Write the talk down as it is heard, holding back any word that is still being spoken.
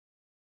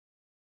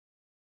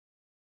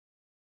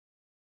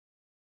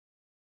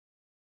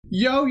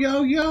Yo,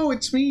 yo, yo,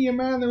 it's me, your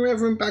man, the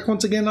Reverend, back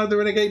once again like the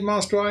Renegade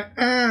Master I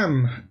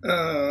am.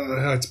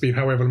 It's been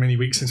however many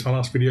weeks since my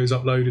last video is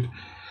uploaded,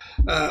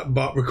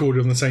 but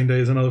recorded on the same day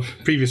as another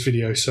previous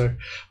video, so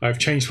I've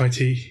changed my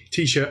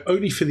t-shirt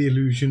only for the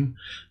illusion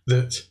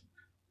that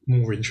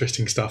more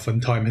interesting stuff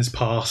and time has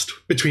passed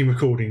between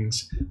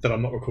recordings that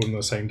I'm not recording on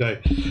the same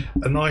day.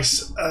 A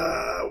nice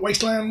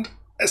Wasteland,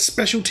 a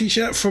special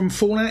t-shirt from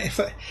Fallout.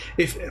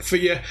 If for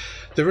you,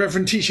 the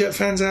Reverend t-shirt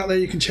fans out there,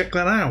 you can check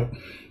that out.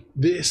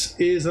 This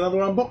is another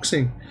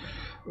unboxing.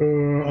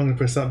 I'm going to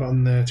press that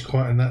button there to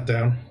quieten that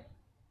down.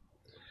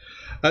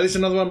 This is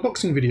another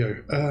unboxing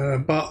video,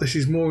 but this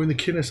is more in the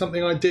kin of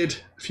something I did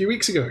a few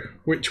weeks ago,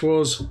 which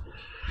was...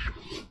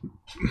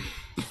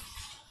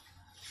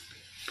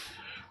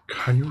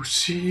 Can you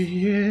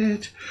see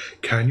it?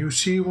 Can you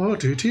see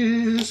what it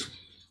is?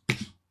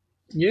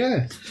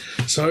 Yeah,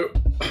 so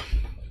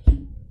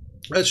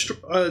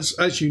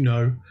as you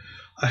know,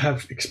 I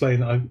have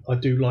explained that I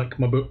do like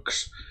my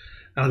books,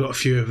 and I've got a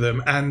few of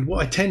them. And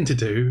what I tend to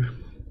do,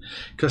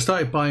 because I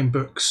started buying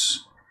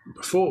books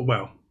before,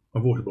 well,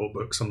 I've already bought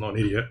books, I'm not an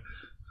idiot,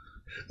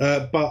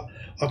 but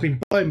I've been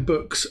buying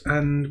books,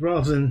 and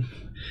rather than,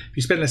 if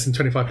you spend less than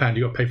 £25,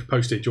 you've got to pay for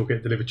postage or get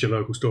it delivered to your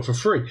local store for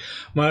free.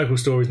 My local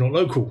store is not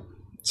local,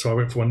 so I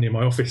went for one near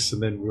my office,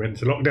 and then we went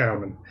into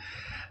lockdown, and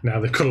now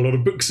they've got a lot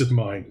of books of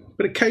mine.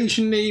 But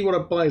occasionally what I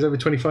buy is over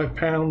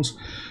 £25,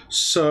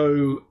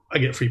 so I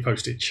get free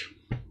postage.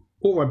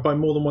 Or I buy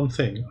more than one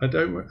thing. I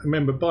don't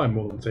remember buying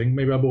more than one thing.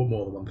 Maybe I bought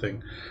more than one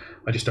thing.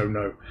 I just don't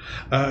know.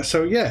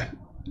 So yeah,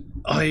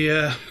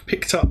 I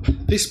picked up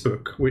this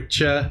book,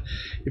 which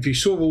if you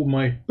saw all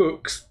my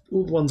books,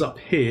 all the ones up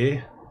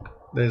here,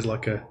 there's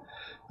like a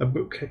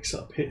bookcase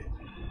up here.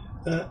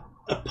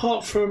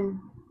 Apart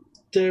from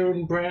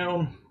Darren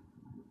Brown,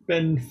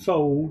 Ben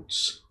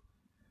Folds,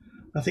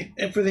 I think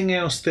everything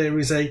else there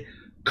is a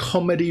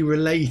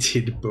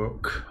comedy-related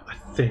book, I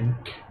think.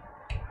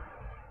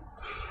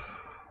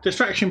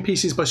 Distraction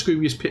Pieces by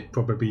Scroobius Pip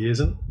probably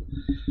isn't.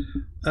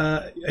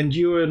 And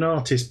You Are an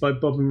Artist by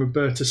Bob and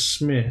Roberta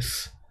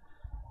Smith.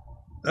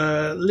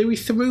 Louis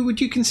Theroux,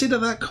 would you consider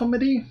that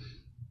comedy?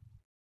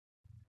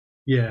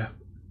 Yeah.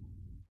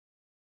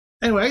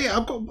 Anyway,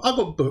 I've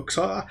got books.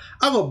 I've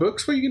got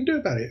books. What are you going to do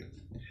about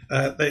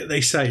it?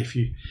 They say if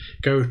you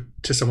go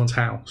to someone's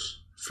house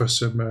for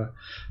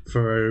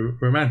a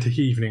romantic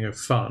evening of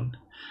fun,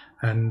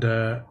 and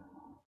they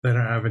don't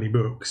have any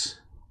books,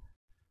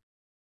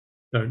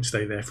 don't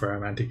stay there for a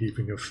romantic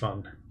evening of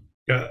fun.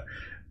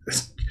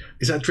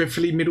 Is that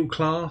dreadfully middle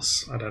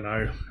class? I don't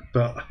know,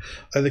 but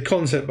the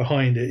concept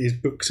behind it is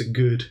books are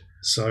good.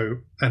 So,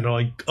 and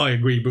I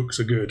agree, books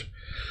are good.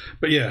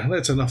 But yeah,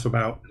 that's enough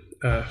about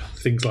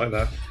things like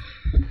that.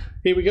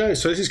 Here we go.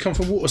 So this has come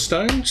from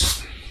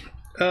Waterstones.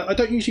 I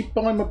don't usually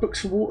buy my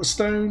books from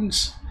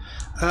Waterstones.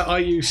 I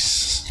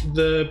use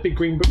the Big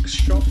Green Books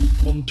shop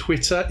on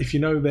Twitter. If you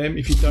know them,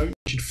 if you don't, you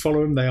should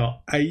follow them. They are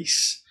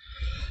ace.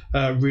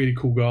 Really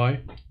cool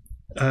guy.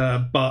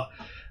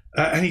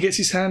 And he gets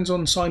his hands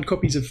on signed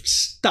copies of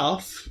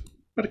stuff,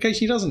 but occasionally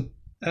he doesn't.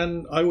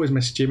 And I always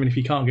message him, and if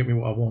he can't get me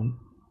what I want,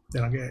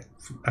 then I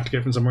have to get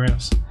it from somewhere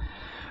else.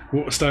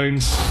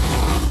 Waterstones.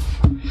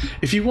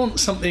 If you want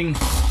something,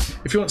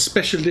 if you want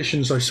special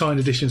editions or signed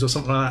editions or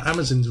something like that,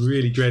 Amazon's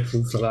really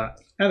dreadful for that.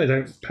 And they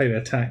don't pay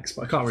their tax,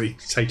 but I can't really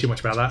say too much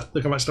about that.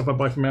 Look how much stuff I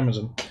buy from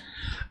Amazon.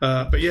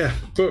 But yeah,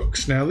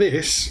 books. Now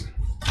this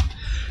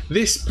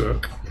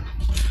book,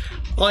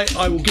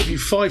 I will give you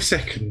 5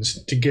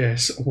 seconds to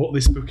guess what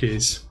this book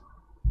is.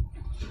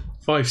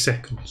 5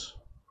 seconds.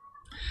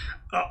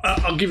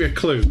 I'll give you a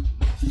clue.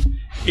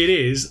 It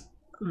is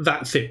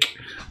that thick.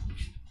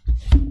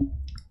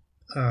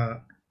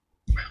 4,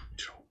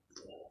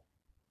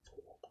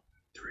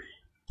 3,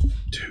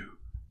 2,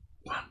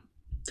 1.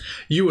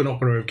 You are not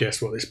going to have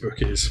guessed what this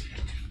book is.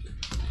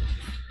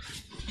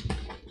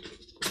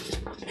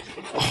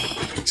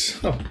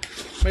 Oh,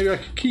 maybe I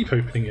could keep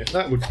opening it.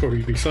 That would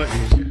probably be slightly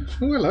easier.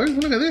 Oh, hello.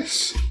 Look at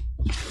this.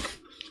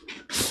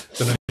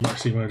 Don't know if you might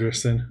see my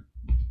address then.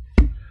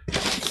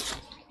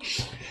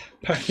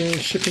 Packing,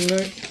 shipping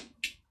note.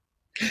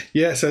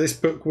 Yeah, so this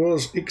book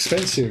was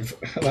expensive.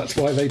 That's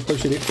why they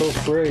posted it for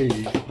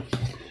free.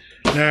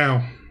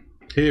 Now,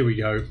 here we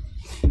go.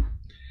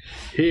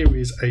 Here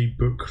is a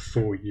book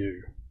for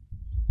you.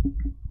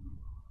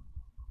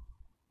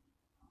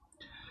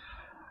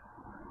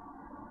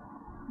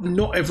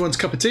 Not everyone's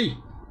cup of tea.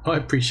 I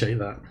appreciate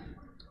that.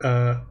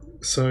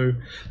 So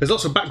there's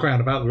lots of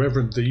background about the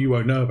Reverend that you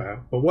won't know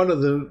about, but one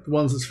of the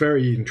ones that's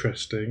very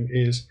interesting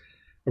is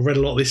I've read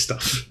a lot of this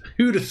stuff.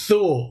 Who'd have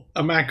thought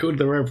a man called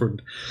the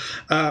Reverend?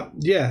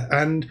 Yeah,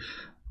 and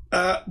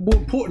more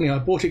importantly, I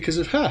bought it because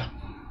of her.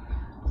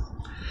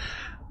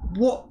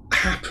 What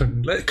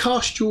happened? Let's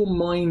cast your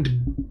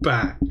mind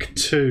back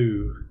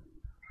to...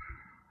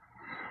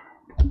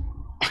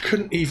 I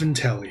couldn't even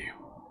tell you.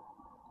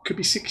 Could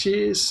be 6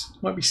 years,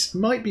 might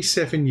be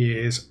 7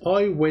 years.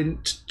 I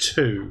went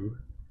to...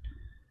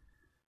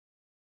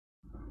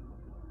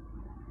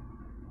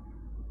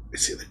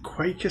 Is it the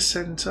Quaker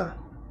Centre?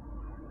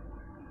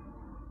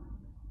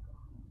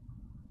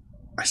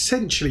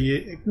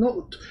 essentially,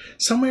 not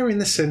somewhere in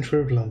the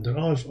centre of London.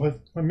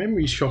 My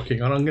memory is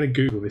shocking, and I'm going to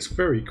Google this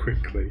very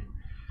quickly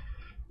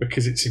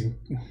because it's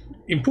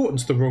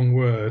important's the wrong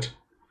word.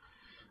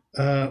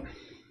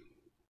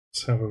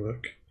 Let's have a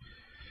look.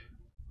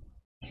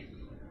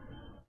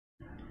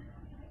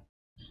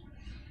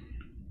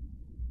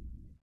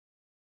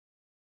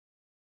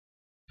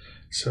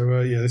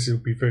 So yeah, this will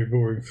be very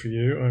boring for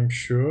you, I'm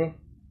sure.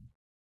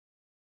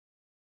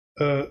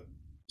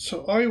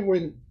 So I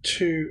went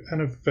to an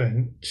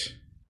event.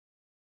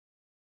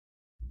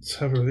 Let's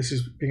have a look. This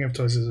is being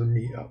advertised as a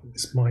meetup.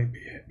 This might be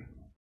it.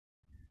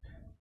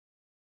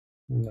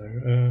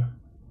 No,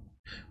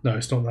 no,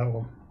 it's not that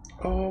one.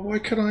 Oh, why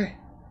can I?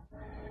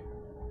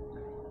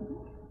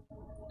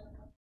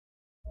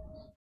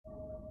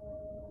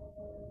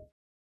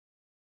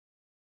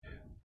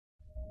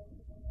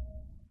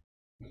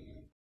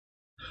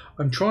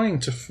 I'm trying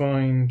to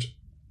find.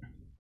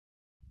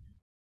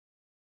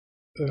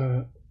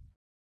 I'm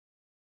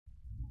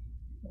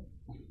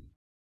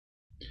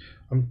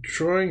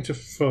trying to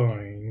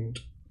find.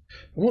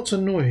 And what's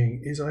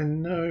annoying is I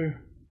know.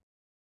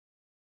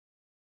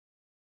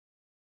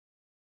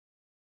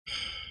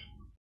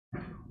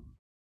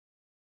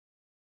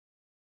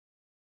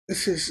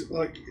 This is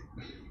like.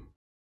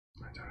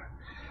 I don't know.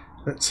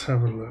 Let's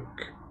have a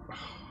look.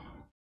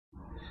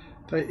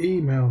 They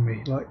email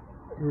me like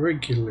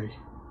regularly.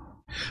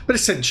 But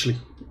essentially,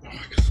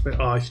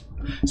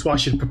 that's why I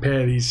should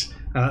prepare these.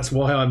 That's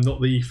why I'm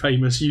not the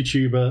famous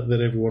YouTuber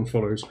that everyone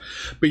follows.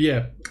 But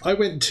yeah, I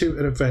went to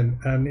an event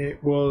and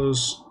it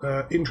was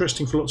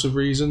interesting for lots of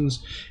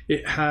reasons.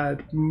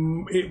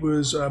 It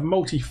was a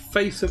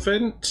multi-faith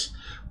event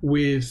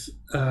with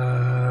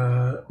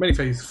many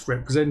faiths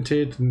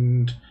represented,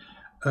 and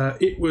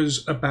it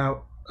was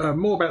about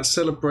more about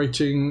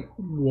celebrating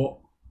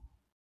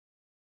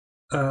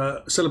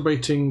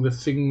celebrating the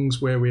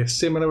things where we're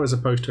similar as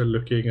opposed to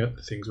looking at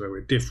the things where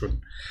we're different.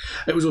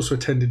 It was also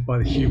attended by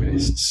the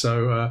humanists.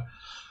 So,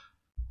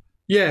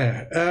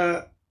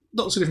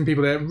 lots of different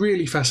people there.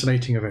 Really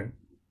fascinating event.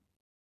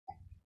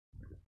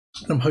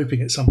 I'm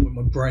hoping at some point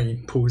my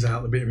brain pulls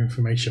out the bit of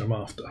information I'm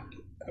after.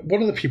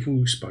 One of the people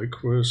who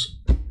spoke was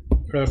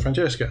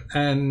Francesca.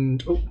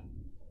 And,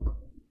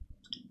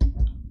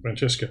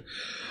 Francesca.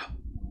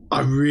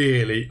 I've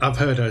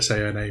heard her say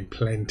her name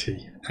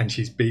plenty, and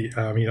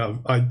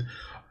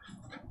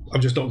I'm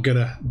just not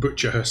gonna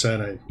butcher her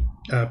surname.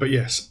 But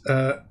yes,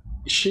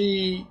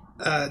 she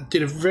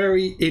did a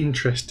very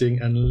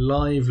interesting and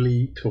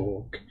lively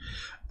talk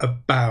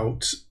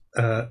about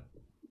the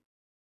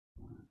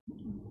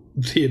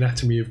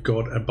anatomy of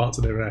God and parts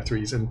of their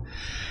anatomies, and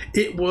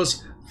it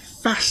was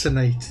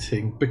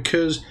fascinating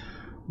because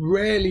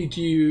rarely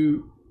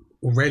do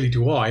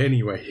I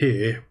anyway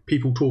hear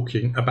people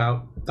talking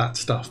about that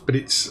stuff, but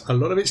a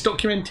lot of it's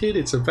documented,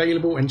 it's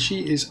available, and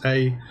she is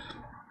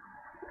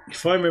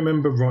if I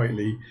remember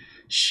rightly,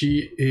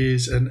 she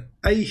is an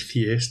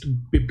atheist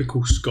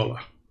biblical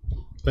scholar.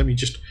 I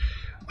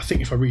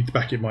think if I read the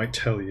back it might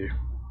tell you.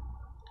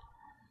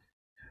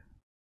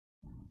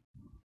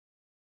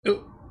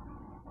 Oh.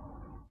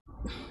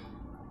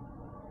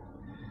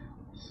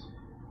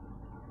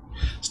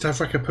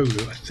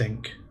 Stavrakopoulou, I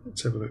think.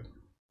 Let's have a look.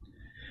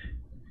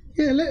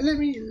 Yeah, let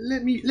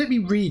me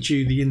read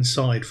you the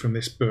inside from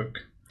this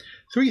book.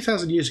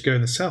 3,000 years ago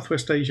in the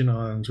Southwest Asian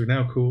islands we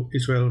now call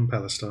Israel and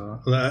Palestine.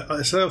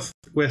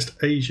 Southwest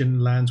Asian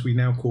lands we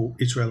now call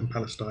Israel and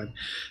Palestine.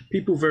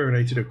 People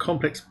venerated a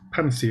complex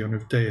pantheon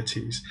of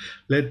deities,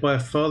 led by a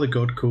father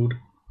god called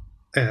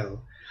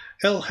El.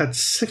 El had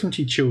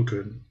 70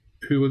 children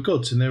who were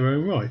gods in their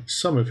own right,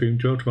 some of whom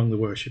dwelt among the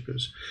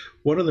worshippers.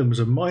 One of them was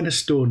a minor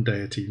storm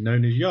deity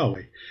known as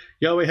Yahweh.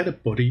 Yahweh had a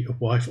body, a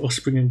wife,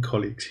 offspring and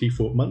colleagues. He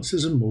fought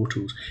monsters and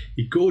mortals.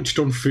 He gorged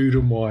on food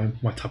and wine,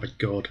 my type of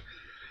god.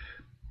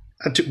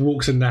 And took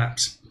walks and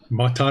naps,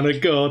 my type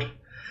of god.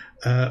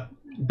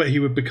 But he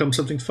would become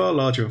something far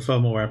larger and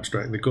far more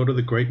abstract, the god of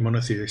the great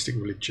monotheistic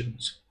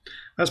religions.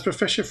 As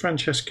Professor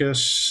Francesca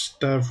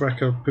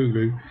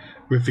Stavrakopoulou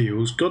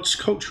reveals, God's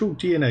cultural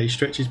DNA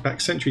stretches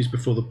back centuries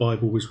before the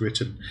Bible was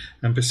written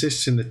and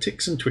persists in the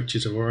ticks and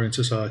twitches of our own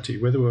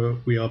society, whether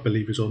we are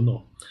believers or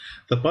not.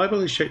 The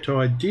Bible has shaped our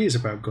ideas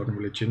about God and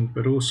religion,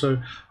 but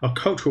also our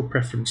cultural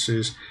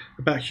preferences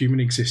about human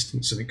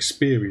existence and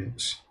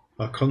experience,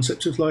 our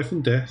concepts of life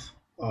and death,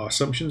 our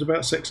assumptions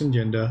about sex and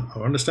gender,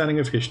 our understanding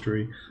of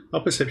history,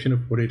 our perception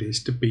of what it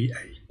is to be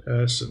a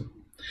person.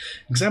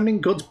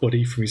 Examining God's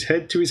body from his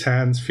head to his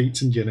hands,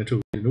 feet and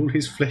genitals in all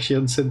his fleshy,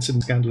 uncensored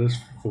and scandalous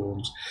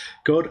forms,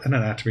 God and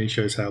Anatomy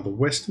shows how the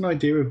Western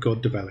idea of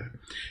God developed.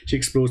 She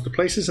explores the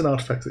places and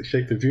artefacts that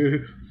shape the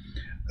view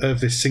of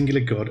this singular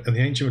God and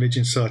the ancient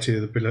religion society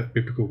of the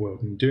biblical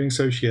world. In doing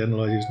so, she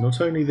analyses not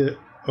only the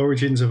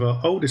origins of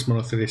our oldest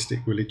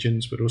monotheistic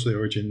religions, but also the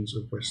origins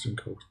of Western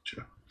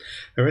culture.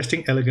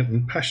 Arresting, elegant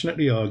and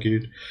passionately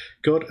argued,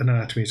 God and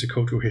Anatomy is a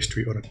cultural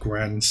history on a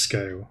grand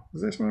scale.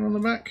 Is there someone on the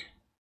back?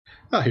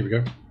 Ah, here we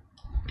go.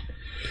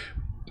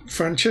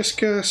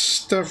 Francesca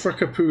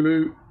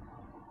Stavrakopoulou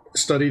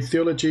studied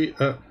theology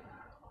at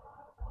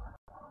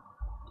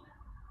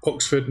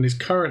Oxford and is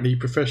currently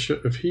Professor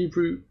of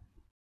Hebrew,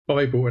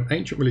 Bible and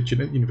Ancient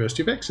Religion at the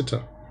University of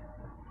Exeter.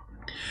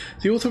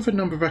 The author of a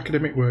number of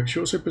academic works, she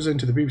also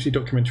presented the BBC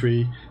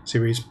documentary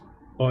series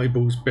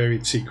Bible's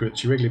Buried Secrets.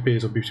 She regularly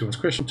appears on BBC One's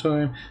Question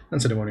Time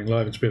and Sunday Morning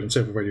Live and appeared on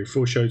several Radio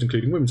 4 shows,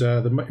 including Women's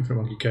Hour, The Infinite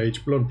Monkey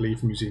Cage, Blonde Belief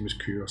and Museum of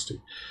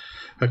Curiosity.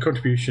 Her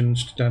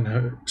contributions to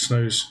Dan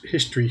Snow's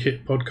History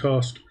Hit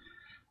podcast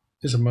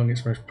is among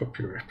its most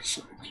popular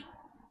episodes.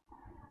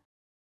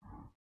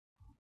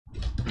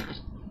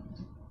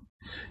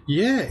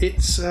 Yeah,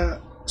 it's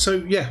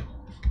so yeah.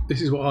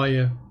 This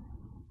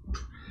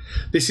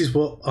is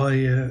what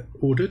I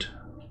ordered,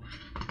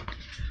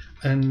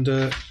 and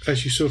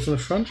as you saw from the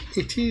front,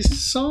 it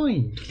is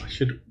signed. I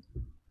should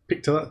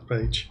pick to that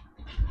page.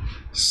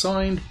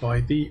 Signed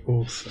by the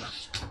author.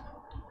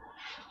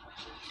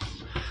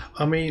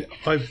 I mean,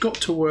 I've got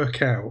to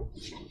work out.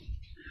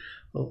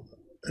 Well,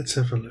 let's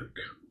have a look.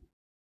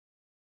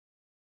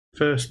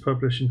 First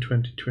published in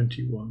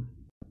 2021.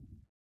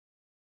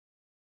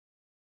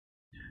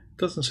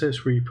 Doesn't say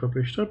it's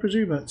republished. I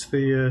presume that's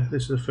the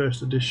this is the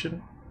first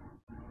edition.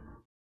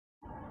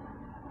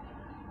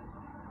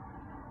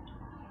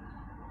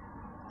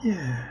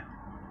 Yeah,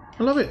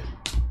 I love it.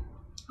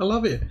 I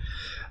love it.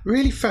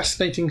 Really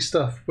fascinating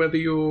stuff. Whether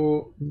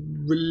you're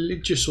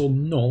religious or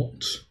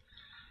not,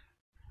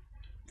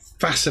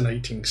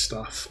 fascinating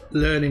stuff.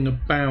 Learning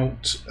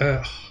about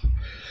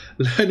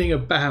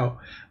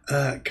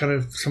kind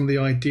of some of the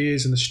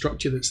ideas and the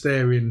structure that's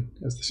there in,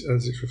 as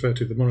it's referred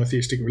to, the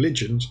monotheistic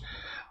religions.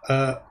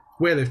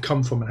 Where they've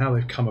come from and how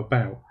they've come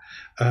about.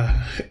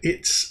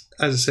 It's,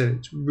 as I said,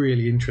 it's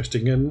really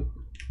interesting, and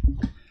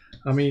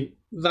I mean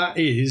that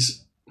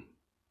is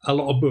a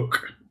lot of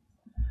book.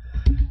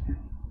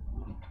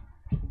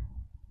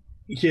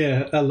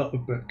 Yeah, a lot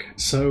of book.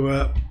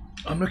 So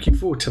I'm looking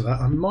forward to that.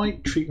 I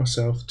might treat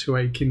myself to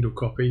a Kindle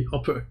copy.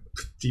 I'll put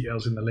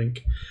details in the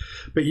link.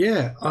 But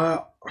yeah,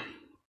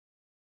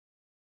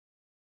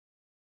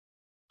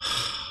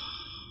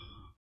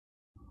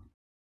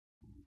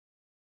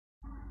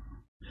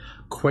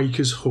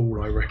 Quakers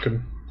Hall, I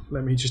reckon.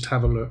 Let me just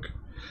have a look.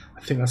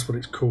 I think that's what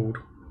it's called.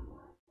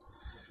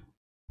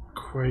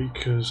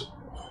 Quakers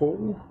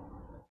Hall.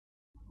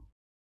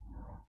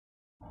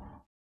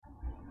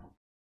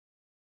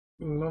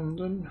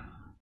 London.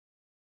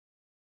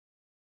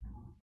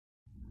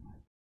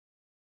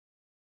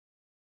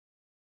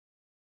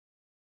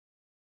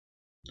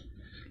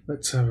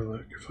 Let's have a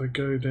look. If I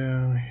go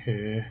down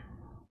here,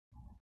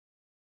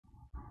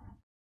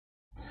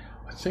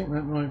 I think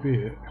that might be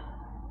it.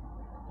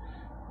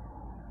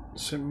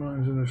 St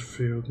Martin's in the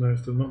Field. No,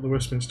 they're not the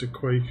Westminster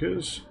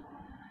Quakers.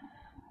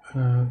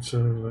 Let's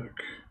have a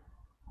look.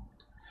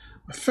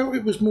 I felt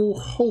it was more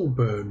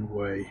Holborn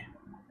way.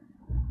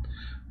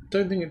 I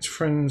don't think it's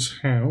Friend's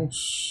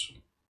House.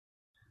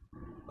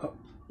 Up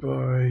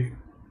by...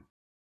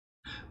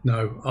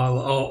 No,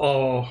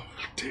 oh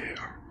dear.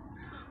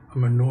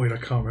 I'm annoyed I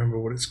can't remember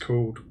what it's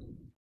called.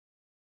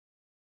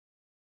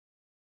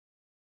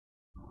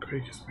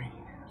 Quakers Meetings.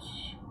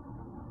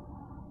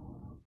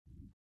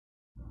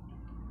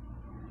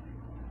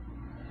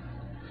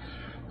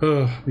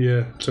 Oh,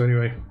 yeah. So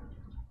anyway,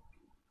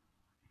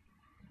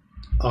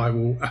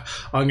 I'm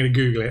going to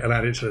Google it and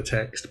add it to the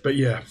text. But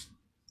yeah,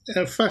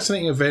 a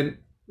fascinating event.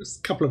 It's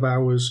a couple of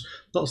hours,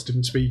 lots of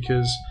different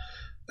speakers,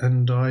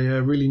 and I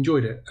really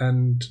enjoyed it.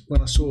 And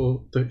when I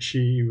saw that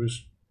she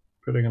was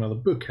putting another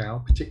book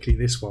out,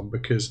 particularly this one,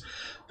 because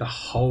the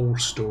whole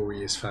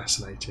story is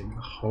fascinating.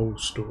 The whole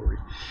story.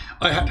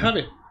 I had to have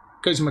it.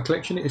 Goes in my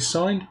collection. It is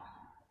signed.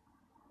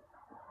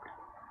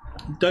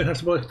 Don't have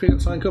to pick up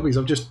signed copies.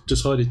 I've just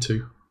decided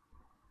to.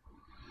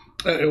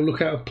 It'll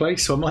look out of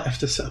place, so I might have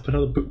to set up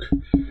another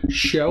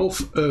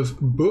bookshelf of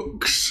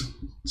books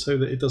so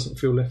that it doesn't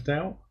feel left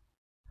out.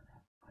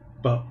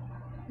 But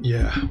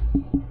yeah,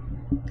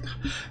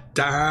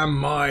 damn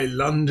my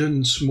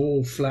London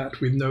small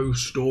flat with no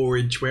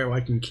storage where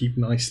I can keep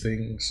nice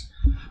things.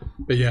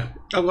 But yeah,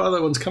 I've got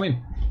other ones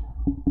coming.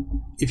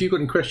 If you've got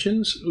any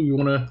questions or you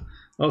want to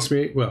ask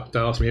me, well,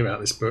 don't ask me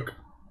about this book.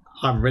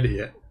 I haven't read it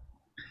yet,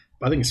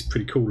 but I think it's a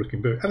pretty cool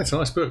looking book, and it's a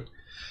nice book.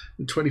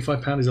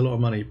 £25 is a lot of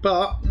money,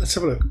 but let's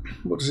have a look.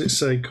 What does it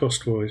say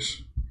cost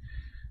wise?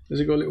 Has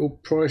it got a little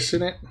price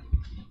in it?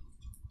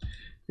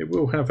 It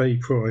will have a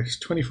price,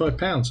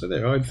 £25. So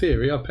there, in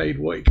theory, I paid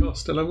what it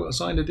cost, and I've got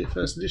signed a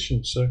first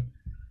edition. So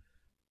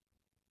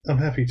I'm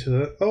happy to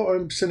that. Oh,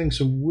 I'm sending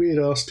some weird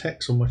ass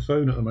text on my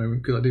phone at the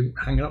moment because I didn't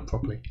hang it up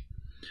properly.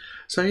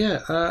 So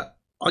yeah,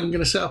 I'm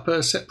going to set up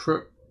a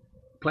separate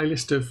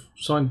playlist of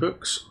signed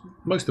books.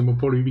 Most of them will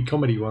probably be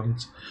comedy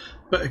ones,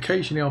 but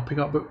occasionally I'll pick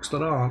up books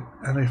that aren't,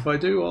 and if I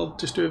do, I'll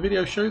just do a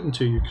video, show them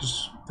to you,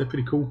 because they're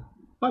pretty cool.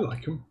 I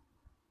like them.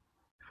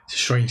 It's a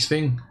strange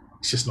thing.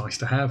 It's just nice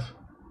to have.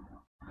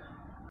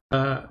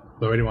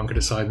 Though anyone could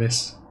assign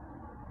this,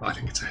 I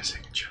think it's her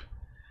signature.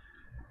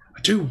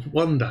 I do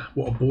wonder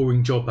what a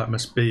boring job that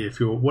must be if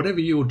you're, whatever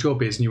your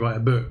job is and you write a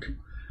book,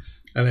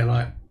 and they're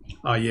like,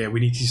 oh yeah, we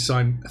need to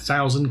sign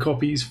 1,000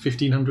 copies,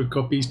 1,500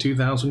 copies,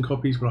 2,000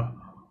 copies, blah.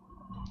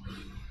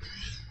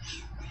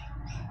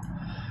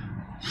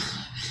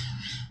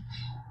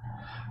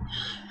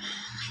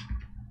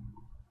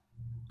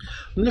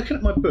 I'm looking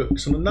at my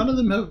books, and none of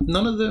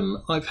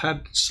them I've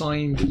had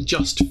signed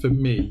just for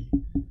me.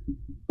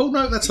 Oh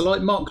no, that's a lie.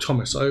 Mark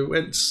Thomas.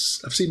 I've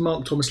seen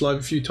Mark Thomas live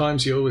a few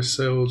times. He always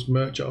sells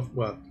merch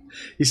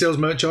he sells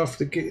merch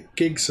after the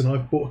gigs, and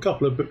I've bought a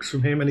couple of books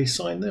from him, and he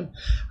signed them.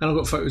 And I've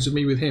got photos of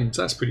me with him,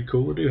 so that's pretty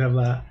cool. I do have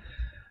that.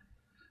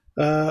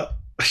 I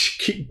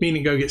keep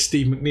meaning to go get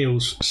Steve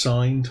McNeil's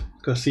signed,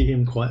 because I see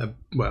him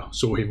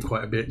saw him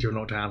quite a bit during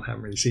lockdown.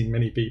 Haven't really seen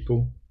many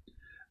people.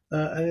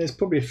 And there's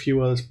probably a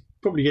few others.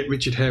 Probably get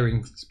Richard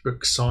Herring's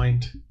book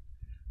signed.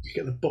 You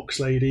get The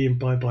Box Lady and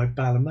Bye Bye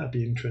Ballum. That'd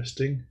be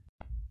interesting.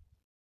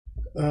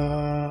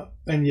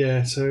 And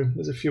yeah, so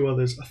there's a few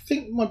others. I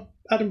think my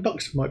Adam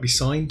Buxton might be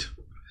signed,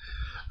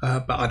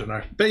 but I don't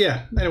know. But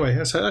yeah, anyway,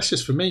 that's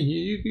just for me.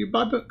 You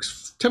buy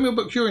books. Tell me what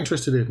books you're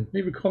interested in.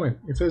 Leave a comment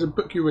if there's a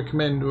book you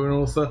recommend or an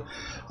author.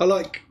 I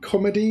like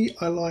comedy.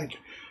 I like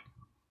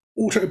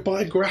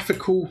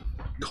autobiographical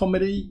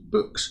comedy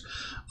books.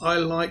 I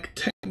like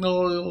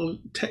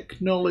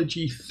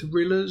technology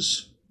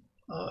thrillers.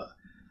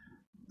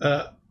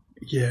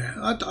 Yeah,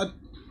 I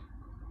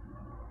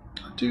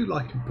do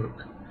like a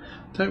book.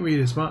 Don't read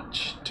as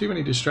much. Too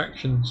many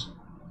distractions.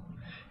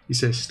 He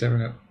says,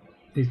 staring at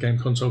his game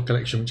console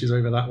collection, which is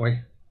over that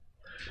way.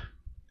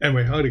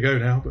 Anyway, I'm going to go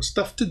now. I've got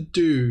stuff to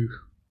do.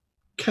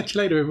 Catch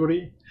you later,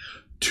 everybody.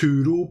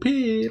 Toodle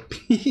pip.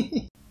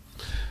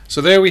 So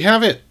there we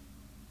have it.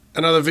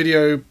 Another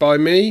video by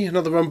me.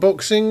 Another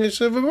unboxing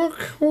of a book.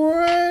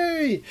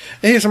 Hooray!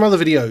 Here's some other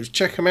videos.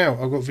 Check them out.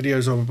 I've got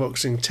videos of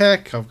unboxing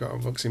tech. I've got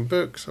unboxing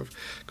books. I've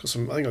got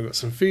some. I think I've got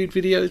some food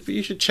videos, but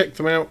you should check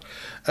them out.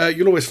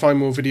 You'll always find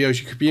more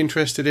videos you could be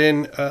interested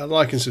in.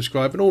 Like and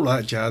subscribe and all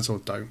that jazz, or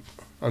don't.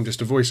 I'm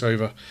just a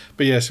voiceover.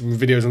 But yeah, some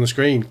videos on the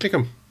screen. Click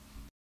them.